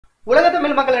உலக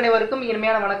தமிழ் மக்கள் அனைவருக்கும்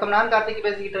இனிமையான வணக்கம். நான் கார்த்திக்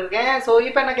பேசிக்கிட்டு இருக்கேன். ஸோ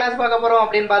இப்போ என்ன கிளாஸ் பார்க்க போறோம்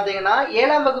அப்படின்னு பார்த்தீங்கன்னா,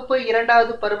 7ஆம் வகுப்பு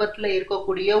 2வது பருவத்தில்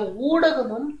இருக்கக்கூடிய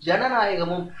ஊடகமும்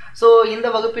ஜனநாயகமும். ஸோ இந்த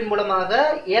வகுப்பின் மூலமாக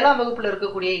 7ஆம் வகுப்பில்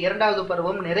இருக்கக்கூடிய 2வது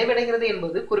பருவம் நிறைவடைகிறது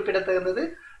என்பது குறிப்பிடத்தகுந்தது.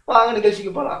 வாங்க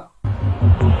நிகழ்ச்சிக்கு போகலாம்.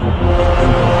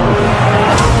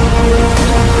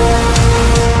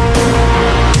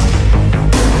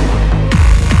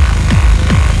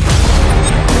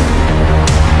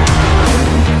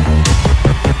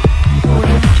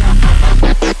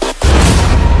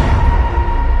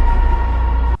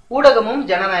 ஊடகமும்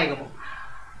ஜனநாயகமும்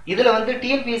இதுல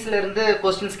டிஎன்பிஎஸ்ல இருந்து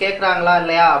கொஸ்டின்ஸ் கேட்கறாங்களா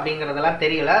இல்லையா அப்படிங்கறதெல்லாம்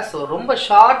தெரியல. ஸோ ரொம்ப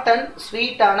ஷார்ட் அண்ட்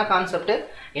ஸ்வீட்டான கான்செப்ட்,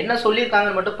 என்ன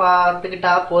சொல்லியிருக்காங்கன்னு மட்டும்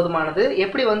பார்த்துக்கிட்டா போதுமானது.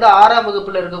 எப்படி 6ஆம்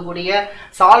வகுப்புல இருக்கக்கூடிய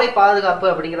சாலை பாதுகாப்பு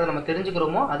அப்படிங்கிறத நம்ம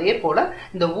தெரிஞ்சுக்கிறோமோ, அதே போல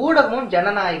இந்த ஊடகமும்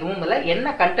ஜனநாயகமும்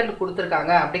என்ன கண்டென்ட்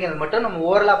கொடுத்துருக்காங்க அப்படிங்கிறது மட்டும் நம்ம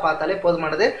ஓரலா பார்த்தாலே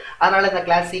போதுமானது. அதனால இந்த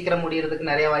கிளாஸ் சீக்கிரம்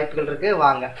முடியறதுக்கு நிறைய வாய்ப்புகள் இருக்கு.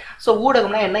 வாங்க. ஸோ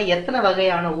ஊடகம்னா என்ன, எத்தனை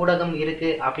வகையான ஊடகம்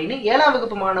இருக்கு அப்படின்னு 7ஆம்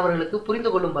வகுப்பு மாணவர்களுக்கு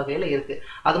புரிந்து கொள்ளும் வகையில இருக்கு.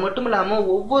 அது மட்டும் இல்லாம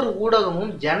ஒவ்வொரு ஊடகமும்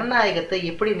ஜனநாயகத்தை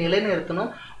எப்படி நிலைநிறுத்தணும்,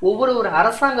 ஒவ்வொரு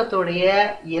அரசாங்கத்தோடைய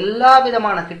எல்லா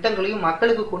விதமான திட்டங்களையும்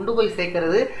மக்களுக்கு கொண்டு போய்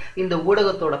சேர்க்கிறது இந்த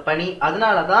ஊடகத்தோட பணி.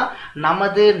 அதனாலதான்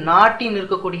நமது நாட்டில்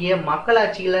இருக்கக்கூடிய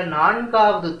மக்களாட்சியில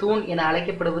 4வது தூண் என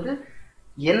அழைக்கப்படுவது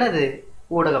என்னது,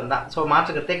 ஊடகம் தான். ஸோ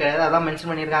மாற்றுக்கிறதே கிடையாது, அதான்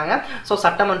மென்ஷன் பண்ணியிருக்காங்க. ஸோ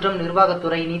சட்டமன்றம்,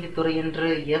 நிர்வாகத்துறை, நீதித்துறை என்று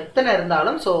எத்தனை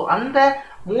இருந்தாலும் ஸோ அந்த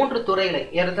 3 துறைகளை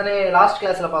ஏற்கனவே லாஸ்ட்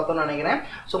கிளாஸ்ல பார்த்தோம்னு நினைக்கிறேன்.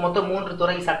 ஸோ மொத்தம் 3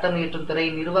 துறை, சட்டம் இயற்றும் துறை,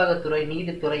 நிர்வாகத்துறை,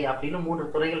 நீதித்துறை அப்படின்னு 3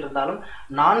 துறைகள் இருந்தாலும்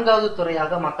 4வது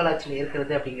துறையாக மக்களாட்சியில்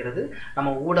இருக்கிறது அப்படிங்கிறது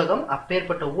நம்ம ஊடகம்.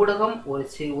 அப்பேற்பட்ட ஊடகம்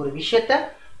ஒரு விஷயத்த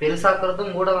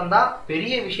பெருசாக்குறதும் ஊடகம் தான்,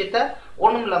 பெரிய விஷயத்த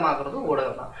ஒண்ணும் இல்லாமக்கிறதும்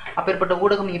ஊடகம் தான். அப்பேற்பட்ட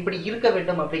ஊடகம் எப்படி இருக்க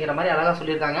வேண்டும் அப்படிங்கிற மாதிரி அழகா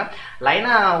சொல்லியிருக்காங்க.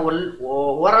 லைனா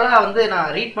ஓரளா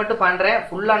நான் ரீட் மட்டும் பண்றேன்,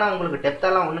 ஃபுல்லானா உங்களுக்கு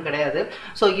டெப்தாலாம் ஒன்றும் கிடையாது.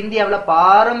 ஸோ இந்தியாவில்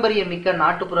பாரம்பரியமிக்க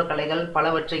நாட்டுப்புற கலைகள்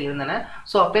பலவற்றை இருந்தன.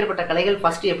 ஸோ அப்பேற்பட்ட கலைகள்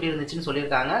ஃபர்ஸ்ட் எப்படி இருந்துச்சுன்னு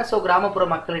சொல்லியிருக்காங்க. ஸோ கிராமப்புற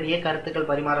மக்களிடையே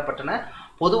கருத்துக்கள் பரிமாறப்பட்டன.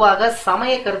 பொதுவாக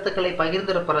சமய கருத்துக்களை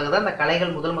பகிர்ந்த பிறகுதான் இந்த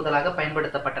கலைகள் முதலாக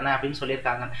பயன்படுத்தப்பட்டன அப்படின்னு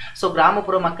சொல்லியிருக்காங்க. ஸோ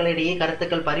கிராமப்புற மக்களிடையே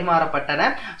கருத்துக்கள் பரிமாறப்பட்டன.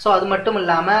 ஸோ அது மட்டும்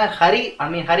இல்லாம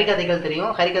ஹரிகதைகள்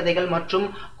தெரியும், ஹரிகதைகள் மற்றும்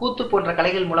கூத்து போன்ற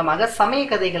கலைகள் மூலமாக சமய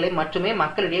கதைகளை மட்டுமே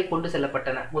மக்களிடையே கொண்டு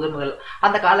செல்லப்பட்டன. முதல்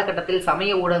அந்த காலகட்டத்தில்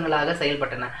சமய ஊடகங்களாக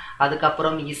செயல்பட்டன.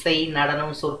 அதுக்கப்புறம் இசை,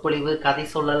 நடனம், சொற்பொழிவு, கதை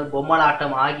சொல்லல்,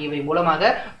 பொம்மலாட்டம் ஆகியவை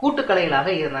மூலமாக கூட்டுக்கலைகளாக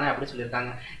இருந்தன அப்படின்னு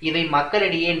சொல்லியிருக்காங்க. இவை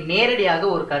மக்களிடையே நேரடியாக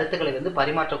ஒரு கருத்துக்களை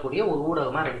பரிமாற்றக்கூடிய ஒரு ஊடகம்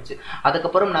இருந்துச்சு.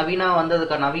 அதுக்கப்புறம்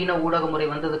நவீன ஊடக முறை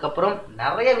வந்ததுக்கு அப்புறம்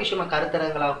நிறைய விஷயம்,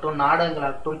 கருத்தரங்களாகட்டும்,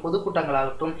 நாடகங்களாகட்டும்,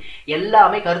 பொதுக்கூட்டங்களாகட்டும்,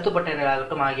 எல்லாமே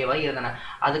கருத்துப்பட்டங்களாகட்டும் ஆகியவை இருந்தன.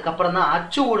 அதுக்கப்புறம் தான்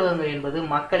அச்சு ஊடகங்கள் என்பது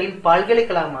மக்களின்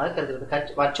பல்கலைக்கழகமாக கருதுகிறது.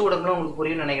 அச்சு ஊடகங்களும் உங்களுக்கு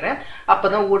புரியும் நினைக்கிறேன்.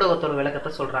 அப்பதான் ஊடகத்தோட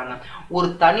விளக்கத்தை சொல்றாங்க. ஒரு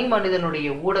தனி மனிதனுடைய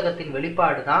ஊடகத்தின்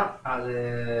வெளிப்பாடு தான் அது,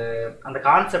 அந்த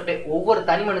கான்செப்டே. ஒவ்வொரு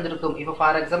தனி மனிதனுக்கும் இப்ப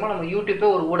ஃபார் எக்ஸாம்பிள் நம்ம யூடியூப்பே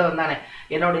ஒரு ஊடகம் தானே.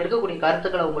 என்னோட இருக்கக்கூடிய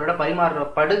கருத்துக்களை உங்களோட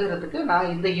பரிமாறப்படுகிறதுக்கு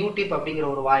நான் இந்த யூடியூப் அப்படிங்கிற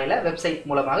ஒரு வாயில வெப்சைட்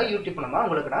மூலமாக, யூடியூப் மூலமாக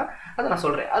உங்களுக்கு நான்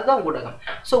சொல்றேன், அதுதான் ஊடகம்.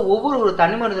 சோ ஒவ்வொரு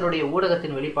தனி மனிதனுடைய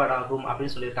ஊடகத்தின் வெளிப்பாடாகும்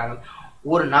அப்படின்னு சொல்லியிருக்காங்க.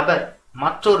 ஒரு நபர்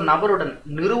மற்றொரு நபருடன்,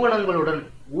 நிறுவனங்களுடன்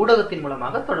ஊடகத்தின்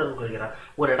மூலமாக தொடர்பு கொள்கிறார்.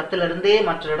 ஒரு இடத்துல இருந்தே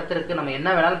மற்ற இடத்திற்கு நம்ம என்ன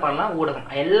வேணாலும் பண்ணலாம், ஊடகம்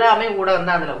எல்லாமே ஊடகம்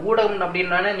தான். அதுல ஊடகம்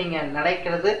அப்படின்னா நீங்க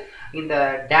நினைக்கிறது இந்த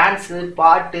டான்ஸ்,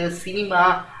 பாட்டு, சினிமா,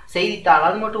 செய்தித்தாள்,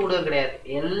 அது மட்டும் ஊடகம் கிடையாது,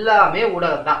 எல்லாமே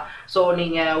ஊடகம் தான். ஸோ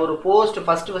நீங்க ஒரு ஃபர்ஸ்ட்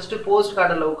போஸ்ட்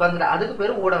கார்டில் உட்காந்துட்டு அதுக்கு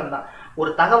பேரும் ஊடகம் தான்.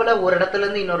 ஒரு தகவலை ஒரு இடத்துல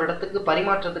இருந்து இன்னொரு இடத்துக்கு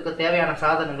பரிமாற்றத்துக்கு தேவையான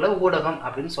சாதனங்களை ஊடகம்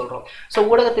அப்படின்னு சொல்றோம். ஸோ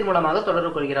ஊடகத்தின் மூலமாக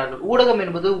தொடர்பு கொள்கிறார்கள். ஊடகம்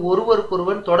என்பது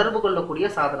ஒருவருக்கொருவர் தொடர்பு கொள்ளக்கூடிய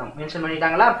சாதனம். மென்ஷன்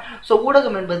பண்ணிட்டாங்களா? ஸோ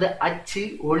ஊடகம் என்பது அச்சு,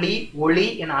 ஒளி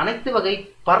என அனைத்து வகை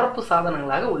பரப்பு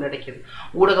சாதனங்களாக உள்ளடக்கியது.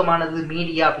 ஊடகமானது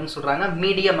மீடியா அப்படின்னு சொல்றாங்க.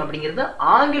 மீடியம் அப்படிங்கிறது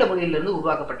ஆங்கில மொழியிலிருந்து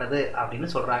உருவாக்கப்பட்டது அப்படின்னு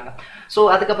சொல்றாங்க. ஸோ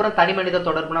அதுக்கப்புறம் தனி மனித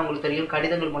தொடர்புனா உங்களுக்கு தெரியும்,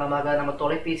 கடிதங்கள் மூலமாக, நம்ம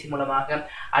தொலைபேசி மூலமாக,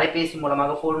 அலைபேசி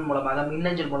மூலமாக, போன் மூலமாக,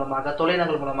 மின்னஞ்சல் மூலமாக,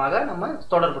 தொலைநகல் மூலமாக நம்ம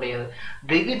தொடர்புடையது.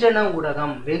 வெகுஜன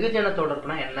ஊடகம், வெகுஜன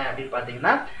தொடர்புனா என்ன அப்படின்னு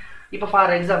பாத்தீங்கன்னா, இப்ப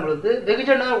ஃபார் எக்ஸாம்பிள்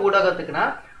வெகுஜன ஊடகத்துக்குன்னா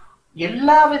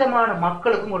எல்லா விதமான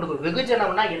மக்களுக்கும் கொண்டு போய்,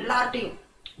 வெகுஜனம்னா எல்லார்ட்டையும்,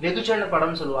 வெகுஜன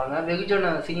படம் சொல்லுவாங்க,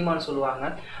 வெகுஜன சினிமான்னு சொல்லுவாங்க.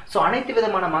 ஸோ அனைத்து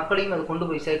விதமான மக்களையும் அது கொண்டு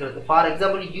போய் சேர்க்கிறது. ஃபார்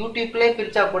எக்ஸாம்பிள் யூடியூப்லேயே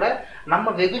பிரிச்சா கூட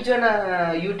நம்ம வெகுஜன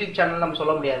யூடியூப் சேனல் நம்ம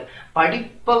சொல்ல முடியாது.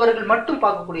 படிப்பவர்கள் மட்டும்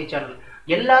பார்க்கக்கூடிய சேனல்,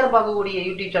 எல்லாரும் பார்க்கக்கூடிய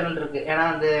யூடியூப் சேனல் இருக்கு. ஏன்னா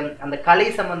அந்த கலை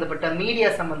சம்பந்தப்பட்ட, மீடியா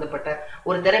சம்பந்தப்பட்ட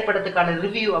ஒரு திரைப்படத்துக்கான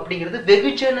ரிவ்யூ அப்படிங்கிறது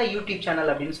வெகுஜன யூடியூப்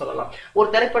சேனல் அப்படின்னு சொல்லலாம். ஒரு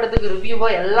திரைப்படத்துக்கு ரிவ்யூவா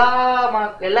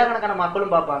எல்லா கணக்கான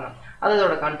மக்களும் பார்ப்பாங்க.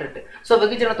 அதோட கான்டென்ட். ஸோ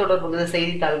வெகுஜன தொடர்பு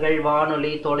செய்தித்தாள்கள்,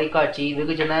 வானொலி, தொலைக்காட்சி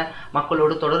வெகுஜன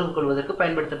மக்களோடு தொடர்பு கொள்வதற்கு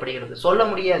பயன்படுத்தப்படுகிறது. சொல்ல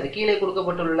முடியாது கீழே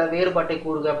கொடுக்கப்பட்டுள்ள வேறுபாட்டை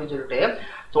கூறுக அப்படின்னு சொல்லிட்டு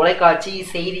தொலைக்காட்சி,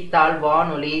 செய்தித்தாள்,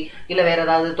 வானொலி இல்ல வேற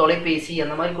ஏதாவது தொலைபேசி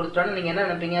அந்த மாதிரி கொடுத்துட்டாலும் நீங்க என்ன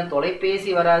நினைப்பீங்க, தொலைபேசி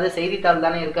வராது செய்தித்தாள்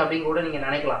தானே இருக்கு அப்படின்னு கூட நீங்க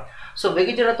நினைக்கலாம். ஸோ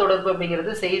வெகுஜன தொடர்பு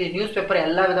அப்படிங்கிறது செய்தி, நியூஸ் பேப்பர்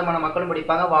எல்லா விதமான மக்களும்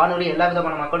படிப்பாங்க, வானொலி எல்லா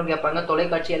விதமான மக்களும் கேட்பாங்க,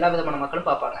 தொலைக்காட்சி எல்லா விதமான மக்களும்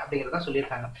பார்ப்பாங்க அப்படிங்கிறத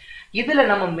சொல்லியிருக்காங்க. இதுல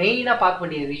நம்ம மெயினா பார்க்க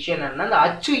வேண்டிய விஷயம் என்னன்னா, இந்த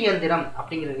அச்சு இயந்திரம்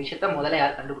அப்படிங்கிற விஷயத்த முதல்ல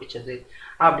யார் கண்டுபிடிச்சது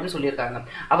அப்படின்னு சொல்லியிருக்காங்க.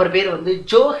 அவர் பேர் வந்து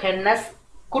ஜோஹென்னஸ்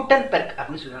குட்டன்பெர்க்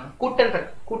அப்படின்னு சொல்லுவாங்க.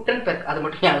 குட்டன்பெர்க் அது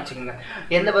மட்டும் ஞாபகம் வச்சுக்கோங்க.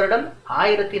 எந்த வருடம்?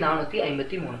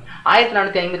 1453.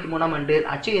 1453ஆம் ஆண்டு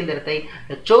அச்சு இயந்திரத்தை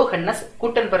ஜோஹென்னஸ்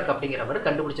குட்டன்பெர்க் அப்படிங்கிறவர்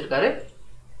கண்டுபிடிச்சிருக்காரு.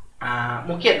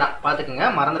 முக்கியம் தான் பார்த்துக்குங்க,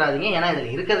 மறந்துடாதீங்க. ஏன்னா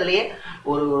இதில் இருக்கிறதுலையே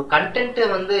ஒரு கண்டென்ட்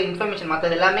வந்து இன்ஃபர்மேஷன்,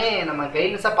 மற்றது எல்லாமே நம்ம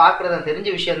கைட்லைன்ஸாக பார்க்குறது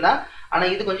தெரிஞ்ச விஷயம்தான்.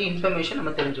 ஆனால் இது கொஞ்சம் இன்ஃபர்மேஷன்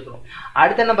நம்ம தெரிஞ்சுக்கணும்.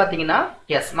 அடுத்து என்ன பார்த்தீங்கன்னா,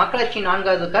 மக்களாட்சி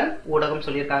 4வது கண் ஊடகம்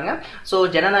சொல்லியிருக்காங்க. ஸோ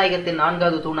ஜனநாயகத்தின்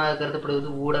 4வது தூணாக கருதப்படுவது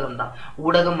ஊடகம் தான்.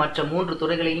 ஊடகம் மற்ற 3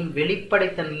 துறைகளையும்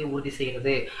வெளிப்படைத்தன்மையை உறுதி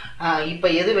செய்கிறது. இப்போ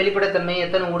எது வெளிப்படைத்தன்மை,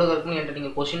 எத்தனை ஊடகம் இருக்கும் என்று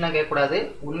நீங்கள் கொஸ்டினா கேட்கக்கூடாது.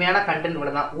 உண்மையான கண்டென்ட்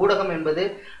இவ்வளோ தான். ஊடகம் என்பது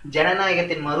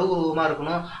ஜனநாயகத்தின் மறு உருவமாக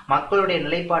இருக்கணும், மக்களுடைய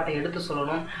நிலைப்பாட்டை எடுத்து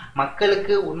சொல்லணும்,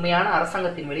 மக்களுக்கு உண்மையான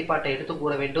அரசாங்கத்தின் வெளிப்பாட்டை எடுத்து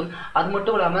கூற வேண்டும். அது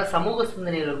மட்டும் இல்லாமல் சமூக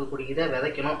சிந்தனையில் இருக்கக்கூடிய இதை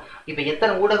விதைக்கணும். இப்போ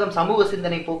எத்தனை ஊடகம் சமூக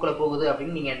சிந்தனை போக்குல போகுது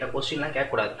அப்படின்னு நீங்க என்ற கொஸ்டின்லாம்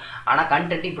கேட்கக்கூடாது. ஆனா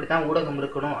கண்டென்ட் இப்படித்தான் ஊடகம்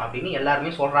இருக்கணும் அப்படின்னு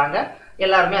எல்லாருமே சொல்றாங்க.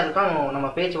 எல்லாருமே அதுதான் நம்ம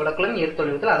பேச்சு வழக்குல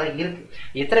எழுத்தொழிவத்தில் அதான் இருக்கு.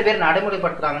 எத்தனை பேர்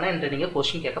நடைமுறைப்படுத்துறாங்கன்னா என்று நீங்க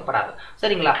கொஸ்டின் கேட்கப்படாது.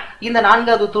 சரிங்களா? இந்த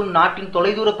 4வது தூண் நாட்டின்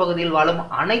தொலைதூர பகுதியில் வாழும்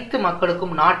அனைத்து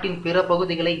மக்களுக்கும் நாட்டின் பிற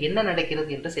பகுதிகளை என்ன நடக்கிறது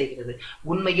என்று செய்கிறது.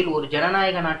 உண்மையில் ஒரு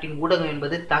ஜனநாயக நாட்டின் ஊடகம்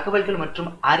என்பது தகவல்கள்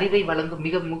மற்றும் அறிவை வழங்கும்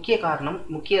மிக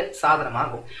முக்கிய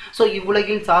சாதனமாகும். ஸோ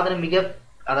இவ்வுலகில் சாதனம்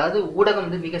அதாவது ஊடகம்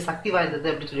வந்து மிக சக்தி வாய்ந்தது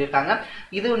அப்படின்னு சொல்லியிருக்காங்க.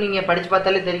 இது நீங்க படிச்சு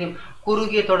பார்த்தாலே தெரியும்.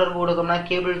 குறுகிய தொடர்பு ஊடகம்னா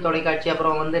கேபிள் தொலைக்காட்சி,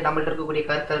 அப்புறம் வந்து நம்மள்ட்ட இருக்கக்கூடிய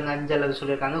கருத்தரங்கு, அஞ்சல் அது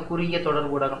சொல்லியிருக்காங்க. குறுகிய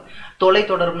தொடர்பு ஊடகம். தொலை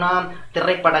தொடர்புனா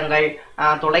திரைப்படங்கள்,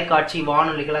 தொலைக்காட்சி,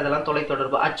 வானொலிகள் அதெல்லாம் தொலை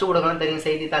தொடர்பு. அச்சு ஊடகம் தெரியும்,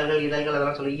 செய்தித்தாள்கள், இதழ்கள்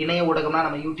அதெல்லாம் சொல்லி. இணைய ஊடகம்னா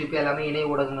நம்ம யூடியூப் எல்லாமே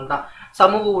இணைய ஊடகங்கள் தான்.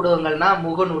 சமூக ஊடகங்கள்னா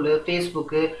முகநூல்,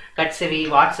 ஃபேஸ்புக்கு, கட்செவி,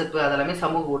 வாட்ஸ்அப் அதெல்லாமே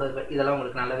சமூக ஊடகங்கள். இதெல்லாம்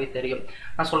உங்களுக்கு நல்லாவே தெரியும்,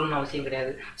 நான் சொல்லணும்னு அவசியம்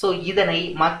கிடையாது. ஸோ இதனை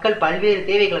மக்கள் பல்வேறு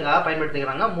தேவைகளுக்காக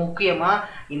பயன்படுத்துகிறாங்க. முக்கியமா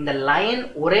இந்த லைன்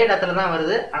ஒரே இடத்துல தான்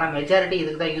வருது, ஆனா மெஜாரிட்டி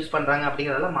இதுக்கு தான் யூஸ் பண்றாங்க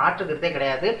அப்படிங்கிறதெல்லாம் மாற்றுக்கிறதே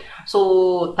கிடையாது. ஸோ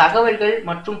தகவல்கள்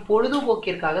மற்றும்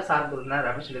பொழுதுபோக்கிற்காக சார்ந்துள்ளனர்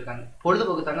அப்படின்னு சொல்லியிருக்காங்க.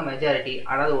 பொழுதுபோக்கு தாங்க மெஜாரிட்டி,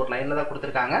 ஆனால் ஒரு லைன்ல தான்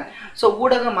கொடுத்துருக்காங்க. ஸோ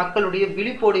ஊடகம் மக்களுடைய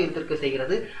விழிப்போடு இருந்திருக்க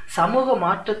செய்கிறது. சமூக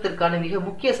மாற்றத்திற்கான மிக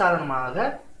முக்கிய சாதனமாக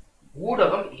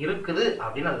ஊடகம் இருக்குது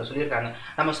அப்படின்னு அதுல சொல்லியிருக்காங்க.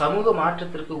 நம்ம சமூக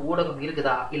மாற்றத்திற்கு ஊடகம்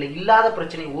இருக்குதா, இல்ல இல்லாத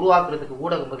பிரச்சனை உருவாக்குறதுக்கு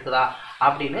ஊடகம் இருக்குதா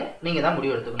அப்படின்னு நீங்க தான்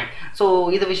முடிவு எடுத்துக்கணும். ஸோ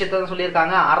இது விஷயத்தான்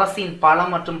சொல்லியிருக்காங்க. அரசின்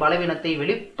பலம் மற்றும் பலவீனத்தை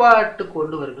வெளிப்பாட்டு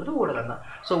கொண்டு வருகிறது ஊடகம் தான்.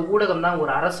 ஸோ ஊடகம் தான்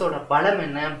ஒரு அரசோட பலம்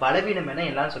என்ன, பலவீனம் என்ன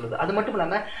எல்லாம் சொல்லுது. அது மட்டும்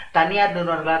இல்லாம தனியார்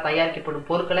நிறுவனங்களால் தயாரிக்கப்படும்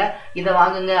பொருட்களை இதை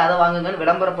வாங்குங்க அதை வாங்குங்கன்னு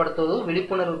விளம்பரப்படுத்துவதும்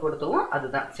விழிப்புணர்வு படுத்தவும்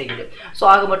அதுதான் செய்யுது. ஸோ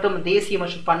ஆக மட்டும் தேசிய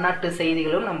மற்றும் பன்னாட்டு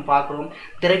செய்திகளும் நம்ம பார்க்கிறோம்.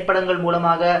 திரைப்படங்கள்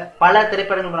மூலமாக, பல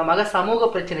திரைப்படங்கள் மூலமாக சமூக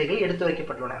பிரச்சனைகள் எடுத்து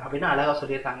வைக்கப்பட்டுள்ளன அப்படின்னு அழகா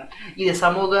சொல்லியிருக்காங்க. இது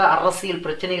சமூக அரசியல்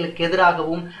பிரச்சனைகளுக்கு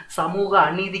எதிராகவும் சமூக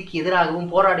அநீதிக்கு எதிராகவும்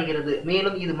போராடுகிறது.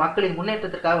 மேலும் இது மக்களின்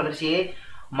முன்னேற்றத்திற்காக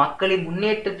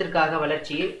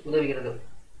வளர்ச்சியை உதவுகிறது.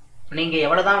 நீங்க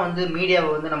எவ்வளவுதான் வந்து மீடியாவை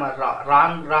வந்து நம்ம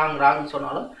ராங்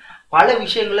சொன்னாலும் பல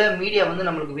விஷயங்களை மீடியா வந்து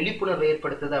நம்மளுக்கு விழிப்புணர்வு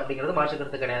ஏற்படுத்துது அப்படிங்கிறது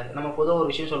மாற்றுக்கிறது கிடையாது. நம்ம பொதுவாக ஒரு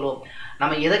விஷயம் சொல்லுவோம்,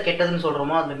 நம்ம எதை கெட்டதுன்னு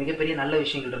சொல்றோமோ அதுல மிகப்பெரிய நல்ல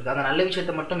விஷயங்கள் இருக்கு. அந்த நல்ல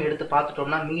விஷயத்தை மட்டும் எடுத்து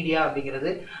பார்த்துட்டோம்னா மீடியா அப்படிங்கிறது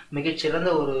மிகச்சிறந்த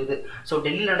ஒரு இது. ஸோ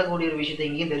டெல்லியில் நடக்கக்கூடிய ஒரு விஷயத்தை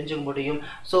இங்கேயும் தெரிஞ்சுக்க முடியும்.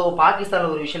 ஸோ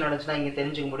பாகிஸ்தானில் ஒரு விஷயம் நடந்துச்சுன்னா இங்கே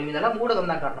தெரிஞ்சுக்க முடியும். இதெல்லாம் ஊடகம்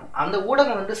தான் காரணம். அந்த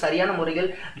ஊடகம் வந்து சரியான முறையில்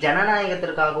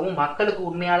ஜனநாயகத்திற்காகவும் மக்களுக்கு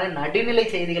உண்மையான நடுநிலை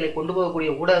செய்திகளை கொண்டு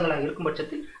போகக்கூடிய ஊடகங்களாக இருக்கும்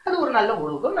பட்சத்தில் அது ஒரு நல்ல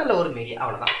ஊடகம், நல்ல ஒரு மீடியா,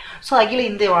 அவ்வளவுதான். ஸோ அகில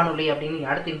இந்திய வானொலி அப்படின்னு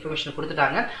அடுத்த இன்ஃபர்மேஷன்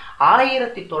கொடுத்துட்டாங்க.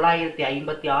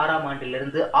 1956ஆம்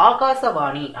ஆண்டிலிருந்து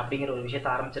ஆகாசவாணி அப்படிங்கிற ஒரு விஷயத்தை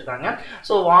ஆரம்பிச்சிருக்காங்க.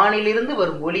 ஸோ வானிலிருந்து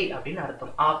வரும் ஒளி அப்படின்னு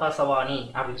அர்த்தம். ஆகாசவாணி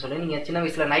அப்படின்னு சொல்லி நீங்க சின்ன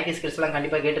வயசுல 90s கிட்ஸ் எல்லாம்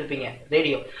கண்டிப்பா கேட்டிருப்பீங்க,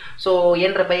 ரேடியோ. ஸோ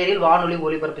என்ற பெயரில் வானொலி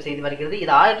ஒளிபரப்பு செய்து வருகிறது.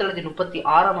 இது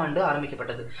 1936ஆம் ஆண்டு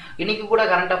ஆரம்பிக்கப்பட்டது. இன்னைக்கு கூட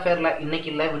கரண்ட் அஃபேர்ல, இன்னைக்கு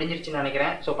இல்லை விடிஞ்சிருச்சுன்னு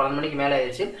நினைக்கிறேன். ஸோ 12 மணிக்கு மேலே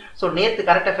ஆயிடுச்சு. ஸோ நேற்று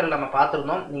கரண்ட் அஃபேர்ல நம்ம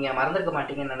பார்த்துருந்தோம், நீங்க மறந்துருக்க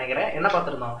மாட்டீங்கன்னு நினைக்கிறேன். என்ன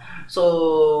பார்த்துருந்தோம்? ஸோ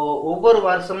ஒவ்வொரு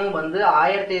வருஷமும் வந்து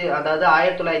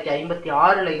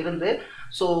 1956ல இருந்து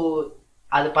ஸோ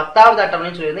அது 10வது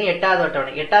அட்டவணைன்னு சொல்லியிருந்தேன். 8வது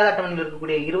அட்டவணை. 8வது அட்டவணையில்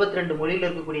இருக்கக்கூடிய 22 மொழியில்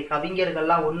இருக்கக்கூடிய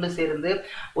கவிஞர்கள்லாம் ஒன்று சேர்ந்து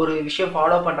ஒரு விஷயம்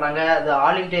ஃபாலோ பண்றாங்க. அது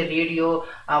ஆல் இண்டியா ரேடியோ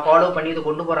ஃபாலோ பண்ணி இதை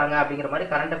கொண்டு போறாங்க அப்படிங்கிற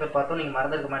மாதிரி கரண்ட் அஃபேர் பார்த்தோம். நீங்க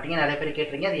மறந்துருக்க மாட்டீங்க, நிறைய பேர்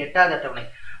கேட்டுறீங்க. அது 8வது அட்டவணை.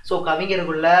 ஸோ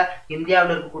கவிஞர்கள்ல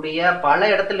இந்தியாவில் இருக்கக்கூடிய பல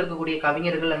இடத்துல இருக்கக்கூடிய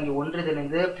கவிஞர்கள் அங்கே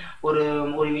ஒன்றிணைந்து ஒரு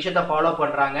ஒரு விஷயத்த ஃபாலோ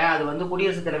பண்றாங்க. அது வந்து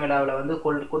குடியரசு தின விழாவில் வந்து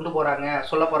கொண்டு போறாங்க,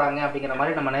 சொல்ல போறாங்க அப்படிங்கிற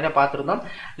மாதிரி நம்ம நிறைய பார்த்துருந்தோம்.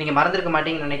 நீங்க மறந்துருக்க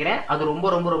மாட்டீங்கன்னு நினைக்கிறேன். அது ரொம்ப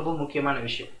ரொம்ப ரொம்ப முக்கியமான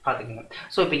விஷயம், பார்த்துக்கோங்க.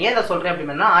 ஸோ இப்போ ஏன் இதை சொல்றேன்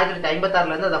அப்படின்னா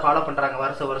 1956 இருந்து அதை ஃபாலோ பண்றாங்க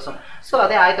வருஷம். ஸோ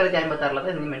அதே 1956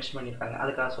 தான் இன்னும் மென்ஷன் பண்ணியிருக்காங்க,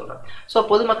 அதுக்காக சொல்றேன். ஸோ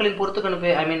பொதுமக்களின்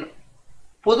பொறுத்துக்கணிப்பு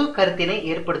பொது கருத்தினை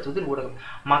ஏற்படுத்துவதில் ஊடகம்.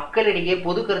 மக்களிடையே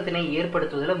பொது கருத்தினை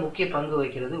ஏற்படுத்துவதில் முக்கிய பங்கு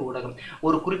வகிக்கிறது ஊடகம்.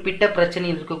 ஒரு குறிப்பிட்ட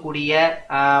பிரச்சனையில் இருக்கக்கூடிய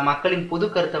மக்களின் பொது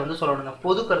கருத்தை வந்து சொல்லணுங்க,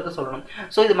 பொது கருத்தை சொல்லணும்.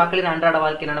 ஸோ இது மக்களின் அன்றாட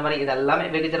வாழ்க்கை நடைமுறை, இது எல்லாமே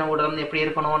வெகுஜன ஊடகம் எப்படி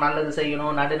இருக்கணும், நல்லது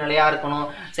செய்யணும், நடுநிலையா இருக்கணும்,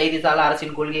 செய்தித்தாள்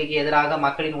அரசின் கொள்கைக்கு எதிராக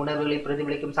மக்களின் உணர்வுகளை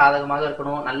பிரதிபலிக்கும் சாதகமாக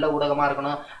இருக்கணும், நல்ல ஊடகமா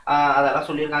இருக்கணும், அதெல்லாம்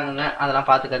சொல்லியிருக்காங்க. அதெல்லாம்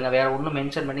பார்த்துக்கங்க, வேற ஒன்றும்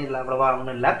மென்ஷன் பண்ணி இதில் அவ்வளவா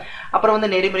ஒன்றும் இல்லை. அப்புறம்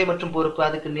வந்து நெறிமுறை மற்றும் பொறுப்பு,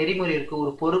 அதுக்கு நெறிமுறை இருக்கு,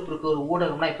 ஒரு பொறுப்பு இருக்கு. ஒரு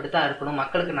ஊடகம்னா இப்படித்தான் இருக்கணும்,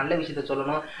 மக்களுக்கு நல்ல விஷயத்த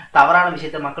சொல்லணும், தவறான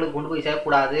விஷயத்த மக்களுக்கு கொண்டு போய்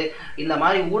சேர்க்கக்கூடாது. இந்த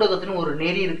மாதிரி ஊடகத்தின் ஒரு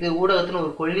நெறி இருக்கு, ஊடகத்தின் ஒரு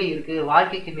கொள்கை இருக்கு.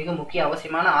 வாழ்க்கைக்கு மிக முக்கிய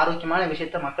அவசியமான ஆரோக்கியமான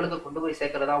விஷயத்த மக்களுக்கு கொண்டு போய்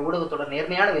சேர்க்கிறதா ஊடகத்தோட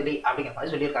நேர்மையான விதை அப்படிங்கிற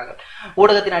மாதிரி சொல்லியிருக்காங்க.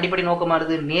 ஊடகத்தின் அடிப்படை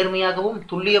நோக்கமானது நேர்மையாகவும்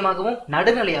துல்லியமாகவும்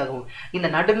நடுநிலையாகவும். இந்த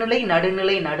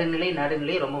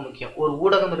நடுநிலை ரொம்ப முக்கியம். ஒரு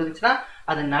ஊடகம் இருந்துச்சுன்னா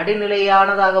அது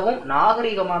நடுநிலையானதாகவும்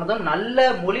நாகரிகமானதும் நல்ல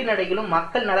மொழி நடைகளும்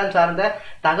மக்கள் நலன் சார்ந்த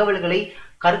தகவல்களை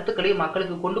கருத்துக்களையும்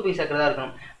மக்களுக்கு கொண்டு போய் சேர்க்கிறதா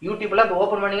இருக்கணும். யூடியூப்ல இப்போ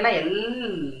ஓப்பன் பண்ணீங்கன்னா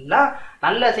எல்லாம்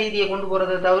நல்ல செய்தியை கொண்டு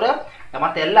போறதை தவிர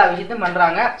மற்ற எல்லா விஷயத்தையும்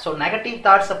பண்றாங்க. ஸோ நெகட்டிவ்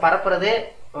தாட்ஸை பரப்புறதே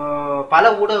பல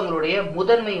ஊடகங்களுடைய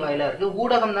முதன்மை வாயிலா இருக்கு.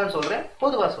 ஊடகம் தான் சொல்றேன்,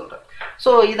 பொதுவா சொல்றேன். ஸோ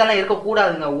இதெல்லாம்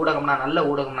இருக்கக்கூடாதுங்க. ஊடகம்னா நல்ல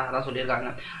ஊடகம்னா அதான் சொல்லியிருக்காங்க.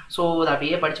 ஸோ அதை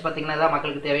அப்படியே படிச்சு பார்த்தீங்கன்னா தான்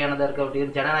மக்களுக்கு தேவையானதா இருக்கு.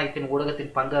 அப்படின்னு ஜனநாயகத்தின்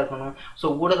ஊடகத்தின் பங்கா இருக்கணும். ஸோ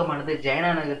ஊடகமானது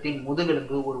ஜனநாயகத்தின்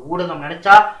முதுகெலும்பு. ஒரு ஊடகம்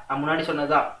நினைச்சா நான் முன்னாடி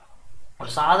சொன்னதுதான்,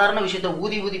 ஒரு சாதாரண விஷயத்த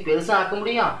ஊதி பெருசா ஆக்க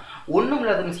முடியும், ஒண்ணும்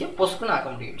இல்லாத விஷயம் பொசுக்குன்னு ஆக்க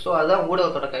முடியும். ஸோ அதுதான்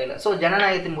ஊடகத்தோட கையில. ஸோ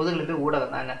ஜனநாயகத்தின் முதுகெலும்பு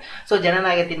ஊடகம் தாங்க. ஸோ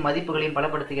ஜனநாயகத்தின் மதிப்புகளையும்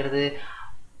பலப்படுத்துகிறது,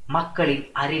 மக்களின்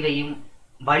அறிவையும்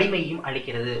வலிமையும்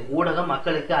அளிக்கிறது. ஊடகம்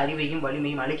மக்களுக்கு அறிவையும்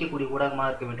வலிமையும் அளிக்கக்கூடிய ஊடகமாக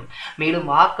இருக்க வேண்டும். மேலும்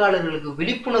வாக்காளர்களுக்கு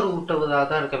விழிப்புணர்வு ஊட்டுவதாக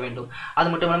தான் இருக்க வேண்டும். அது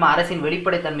மட்டும் இல்லாமல் அரசின்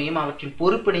வெளிப்படைத்தன்மையும் அவற்றின்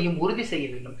பொறுப்பினையும் உறுதி செய்ய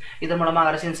வேண்டும். இதன் மூலமாக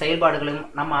அரசின் செயல்பாடுகளும்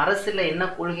நம்ம அரசுல என்ன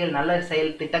கொள்கைகள் நல்ல செயல்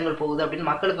திட்டங்கள் போகுது அப்படின்னு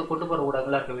மக்களுக்கு கொண்டு போற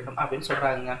ஊடகங்களா இருக்க வேண்டும் அப்படின்னு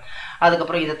சொல்றாங்க.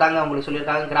 அதுக்கப்புறம் இதை தாங்க அவங்களுக்கு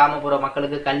சொல்லியிருக்காங்க, கிராமப்புற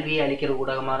மக்களுக்கு கல்வியை அளிக்கிற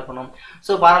ஊடகமா இருக்கணும்.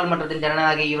 ஸோ பாராளுமன்றத்தின்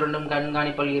ஜனநாயக இரண்டும்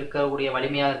கண்காணிப்பில் இருக்கக்கூடிய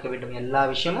வலிமையா இருக்க வேண்டும். எல்லா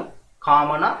விஷயமும்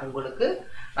காமனா உங்களுக்கு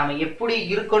நம்ம எப்படி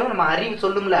இருக்கணும் நம்ம அறிவு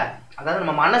சொல்லும்ல, அதாவது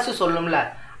நம்ம மனசு சொல்லும்ல,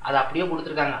 அதை அப்படியே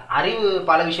கொடுத்துருக்காங்க. அறிவு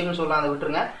பல விஷயங்கள் சொல்லலாம், அதை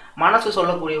விட்டுருங்க. மனசு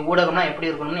சொல்லக்கூடிய ஊடகம்னா எப்படி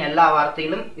இருக்கணும்னு எல்லா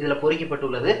வார்த்தைகளும் இதுல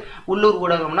பொறிக்கப்பட்டுள்ளது. உள்ளூர்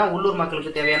ஊடகம்னா உள்ளூர்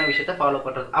மக்களுக்கு தேவையான விஷயத்த ஃபாலோ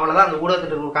பண்றது, அவ்வளவுதான். அந்த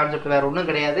ஊடகத்துல இருக்கிற கான்செப்ட் வேற ஒன்றும்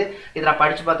கிடையாது. இதுல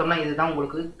படிச்சு பார்த்தோம்னா இதுதான்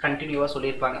உங்களுக்கு கண்டினியூவா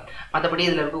சொல்லியிருப்பாங்க. மற்றபடி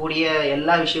இதுல இருக்கக்கூடிய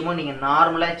எல்லா விஷயமும் நீங்க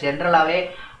நார்மலா ஜென்ரலாவே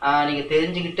நீங்க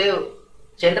தெரிஞ்சுக்கிட்டு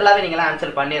ஜென்ரலாவே நீங்களாம்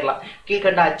ஆன்சர் பண்ணிடலாம்.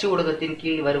 கீழ்கண்ட அச்சு ஊடகத்தின்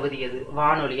கீழ் வருவது எது?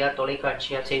 வானொலியா,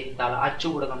 தொலைக்காட்சியா, செய்தித்தாள்? அச்சு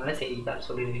ஊடகம்னா செய்தித்தாள்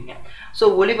சொல்லிடுவீங்க. ஸோ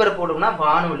ஒளிபரப்போடும்னா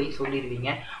வானொலி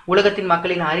சொல்லிடுவீங்க. உலகத்தின்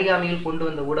மக்களின் அறியாமையில் கொண்டு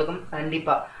வந்த ஊடகம்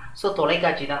கண்டிப்பா ஸோ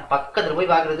தொலைக்காட்சி தான். பக்கத்துல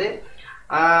போய் பார்க்கறது.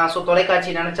 ஸோ தொலைக்காட்சி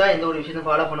நினைச்சா எந்த ஒரு விஷயத்தையும்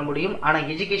ஃபாலோ பண்ண முடியும். ஆனால்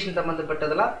எஜுகேஷன்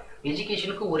சம்மந்தப்பட்டதெல்லாம்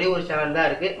எஜுகேஷனுக்கு ஒரே ஒரு சேனல் தான்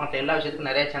இருக்குது, மற்ற எல்லா விஷயத்துக்கும்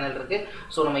நிறைய சேனல் இருக்குது.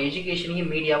 ஸோ நம்ம எஜுகேஷனையும்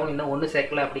மீடியாவும் இன்னும் ஒன்று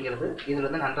சேர்க்கல அப்படிங்கிறது இதுல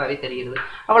இருந்து நன்றாகவே தெரியுது.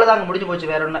 அவ்வளோதாங்க, முடிஞ்சு போச்சு.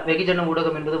 வேற ஒன்று. வெகுஜன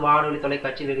ஊடகம் என்பது வானொலி,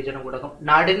 தொலைக்காட்சி, வெகுஜன ஊடகம்.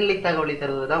 நடுநிலை தகவலை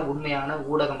தருவது தான் உண்மையான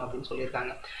ஊடகம் அப்படின்னு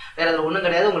சொல்லியிருக்காங்க. வேற அதில் ஒன்றும்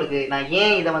கிடையாது. உங்களுக்கு நான்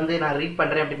ஏன் இதை நான் ரீட்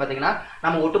பண்ணுறேன் அப்படின்னு பார்த்தீங்கன்னா,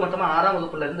 நம்ம ஒட்டுமொத்தமாக 6ஆம்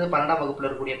வகுப்புல இருந்து 12ஆம் வகுப்புல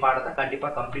இருக்கக்கூடிய பாடத்தை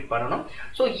கண்டிப்பாக கம்ப்ளீட் பண்ணணும்.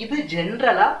 ஸோ இது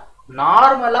ஜென்ரலாக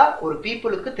நார்மலா ஒரு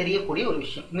பீப்புளுக்கு தெரியக்கூடிய ஒரு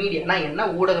விஷயம். மீடியானா என்ன,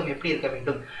 ஊடகம் எப்படி இருக்க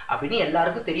வேண்டும் அப்படின்னு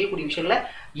எல்லாருக்கும் தெரியக்கூடிய விஷயங்கள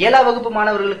 7ஆம் வகுப்பு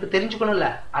மாணவர்களுக்கு தெரிஞ்சுக்கணும்ல,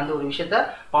 அந்த ஒரு விஷயத்த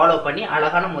ஃபாலோ பண்ணி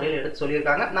அழகான முறையில் எடுத்து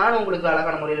சொல்லியிருக்காங்க. நானும் உங்களுக்கு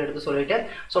அழகான முறையில் எடுத்து சொல்லிட்டேன்.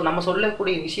 ஸோ நம்ம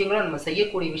சொல்லக்கூடிய விஷயங்களும் நம்ம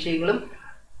செய்யக்கூடிய விஷயங்களும்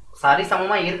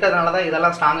சரிசமமா இருக்கிறதுனாலதான்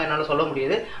இதெல்லாம் ஸ்ட்ராங்கா என்னால சொல்ல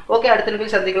முடியுது. ஓகே, அடுத்த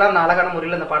நிமிஷம் சந்திக்கலாம். நான் அழகான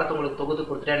முறையில் இந்த பாடத்தை உங்களுக்கு தொகுத்து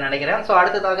கொடுத்துட்டேன்னு நினைக்கிறேன். ஸோ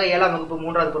அடுத்ததாக 7ஆம் வகுப்பு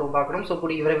 3வது பருவம் பார்க்கணும். ஸோ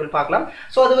கூடிய விரைவில் பார்க்கலாம்.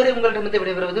 ஸோ அதுவரை உங்களிடமிருந்து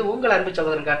விடைபெறுவது உங்கள் அன்பு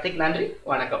சகோதரன் கார்த்திக். நன்றி,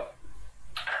 வணக்கம்.